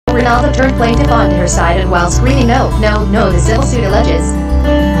Ronaldo turned plaintiff onto her side and while screaming no, no, no, the civil suit alleges.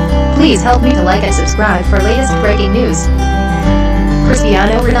 Please help me to like and subscribe for latest breaking news.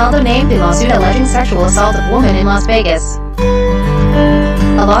 Cristiano Ronaldo named in lawsuit alleging sexual assault of woman in Las Vegas.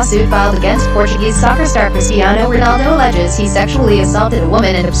 A lawsuit filed against Portuguese soccer star Cristiano Ronaldo alleges he sexually assaulted a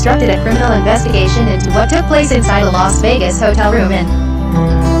woman and obstructed a criminal investigation into what took place inside a Las Vegas hotel room in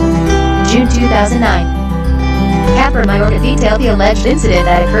June 2009. Kathryn Mayorga detailed the alleged incident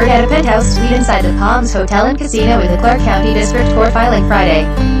that occurred at a penthouse suite inside the Palms Hotel and Casino in the Clark County District Court filing Friday.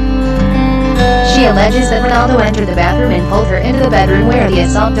 She alleges that Ronaldo entered the bathroom and pulled her into the bedroom where the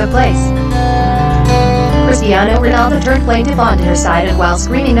assault took place. Cristiano Ronaldo turned plaintiff onto her side and while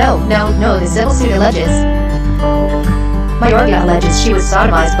screaming no, no, no, the civil suit alleges. Mayorga alleges she was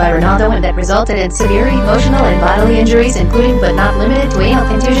sodomized by Ronaldo and that resulted in severe emotional and bodily injuries including but not limited to anal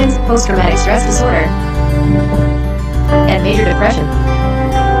contusions, post-traumatic stress disorder, and major depression.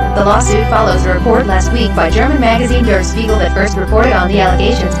 The lawsuit follows a report last week by German magazine Der Spiegel that first reported on the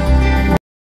allegations.